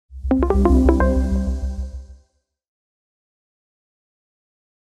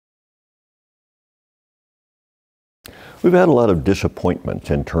We've had a lot of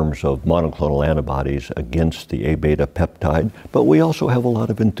disappointments in terms of monoclonal antibodies against the A-beta peptide, but we also have a lot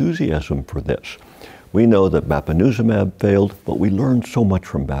of enthusiasm for this. We know that bapineuzumab failed, but we learned so much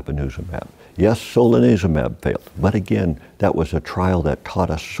from bapineuzumab. Yes, solanezumab failed, but again, that was a trial that taught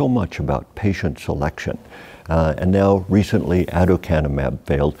us so much about patient selection. And now, recently, aducanumab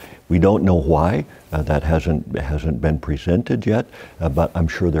failed. We don't know why. That hasn't been presented yet, but I'm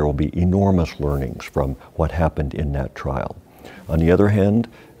sure there will be enormous learnings from what happened in that trial. On the other hand,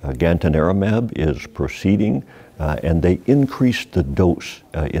 gantenerumab is proceeding, and they increased the dose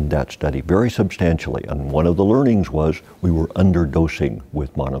in that study very substantially. And one of the learnings was we were underdosing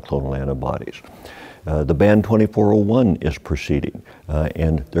with monoclonal antibodies. The BAN 2401 is proceeding,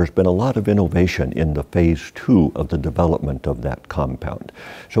 and there's been a lot of innovation in the phase 2 of the development of that compound.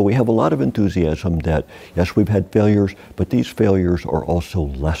 So we have a lot of enthusiasm that, yes, we've had failures, but these failures are also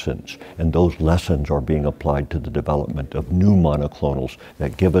lessons, and those lessons are being applied to the development of new monoclonals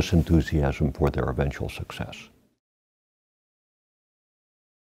that give us enthusiasm for their eventual success.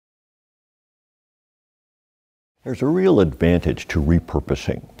 There's a real advantage to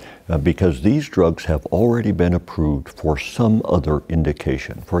repurposing because these drugs have already been approved for some other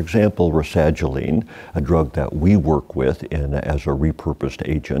indication. For example, rasagiline, a drug that we work with as a repurposed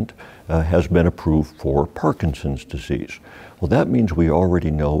agent, has been approved for Parkinson's disease. Well, that means we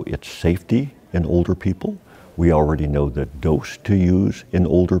already know its safety in older people. We already know the dose to use in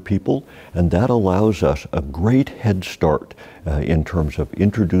older people, and that allows us a great head start in terms of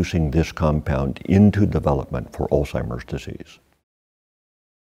introducing this compound into development for Alzheimer's disease.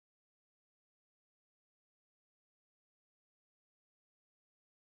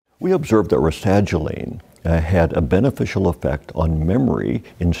 We observed that rasagiline had a beneficial effect on memory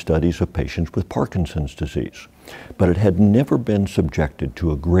in studies of patients with Parkinson's disease, but it had never been subjected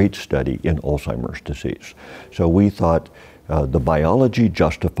to a great study in Alzheimer's disease. So we thought the biology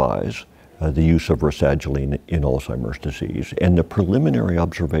justifies the use of rasagiline in Alzheimer's disease, and the preliminary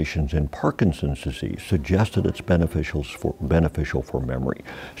observations in Parkinson's disease suggested it's beneficial for memory.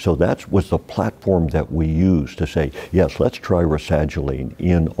 So that was the platform that we used to say, yes, let's try rasagiline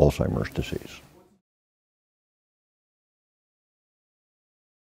in Alzheimer's disease.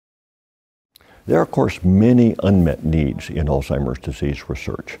 There are, of course, many unmet needs in Alzheimer's disease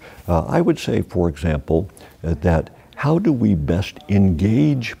research. I would say, for example, that how do we best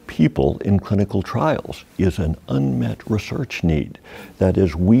engage people in clinical trials is an unmet research need. That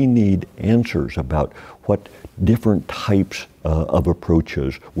is, we need answers about what different types of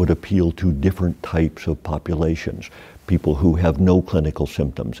approaches would appeal to different types of populations. People who have no clinical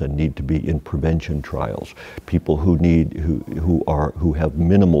symptoms and need to be in prevention trials, people who have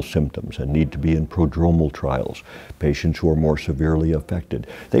minimal symptoms and need to be in prodromal trials, patients who are more severely affected.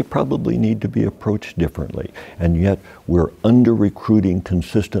 They probably need to be approached differently, and yet we're under-recruiting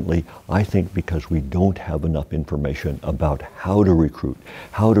consistently, I think because we don't have enough information about how to recruit,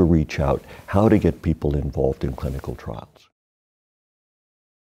 how to reach out, how to get people involved in clinical trials.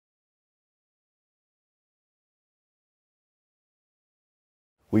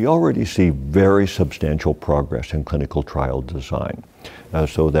 We already see very substantial progress in clinical trial design,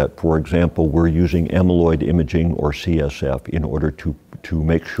 so that, for example, we're using amyloid imaging or CSF in order to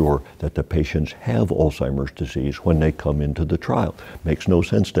make sure that the patients have Alzheimer's disease when they come into the trial. Makes no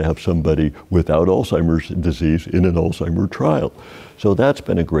sense to have somebody without Alzheimer's disease in an Alzheimer's trial. So that's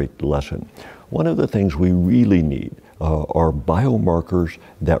been a great lesson. One of the things we really need are biomarkers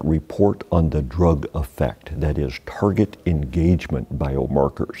that report on the drug effect, that is, target engagement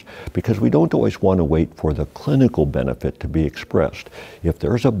biomarkers, because we don't always want to wait for the clinical benefit to be expressed. If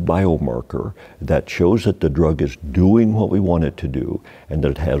there's a biomarker that shows that the drug is doing what we want it to do and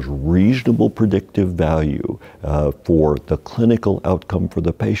that it has reasonable predictive value for the clinical outcome for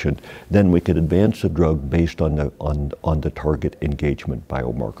the patient, then we could advance the drug based on the target engagement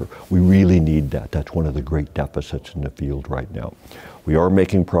biomarker. We really need that. That's one of the great deficits in the field right now. We are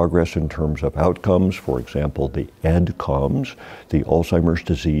making progress in terms of outcomes. For example, the ADCOMS, the Alzheimer's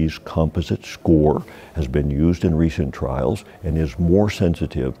Disease Composite Score, has been used in recent trials and is more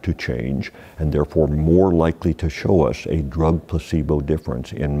sensitive to change and therefore more likely to show us a drug-placebo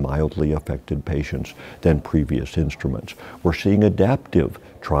difference in mildly affected patients than previous instruments. We're seeing adaptive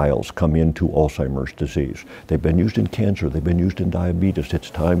trials come into Alzheimer's disease. They've been used in cancer, they've been used in diabetes. It's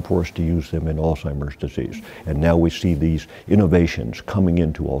time for us to use them in Alzheimer's disease. And now we see these innovations coming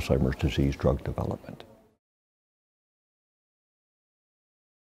into Alzheimer's disease drug development.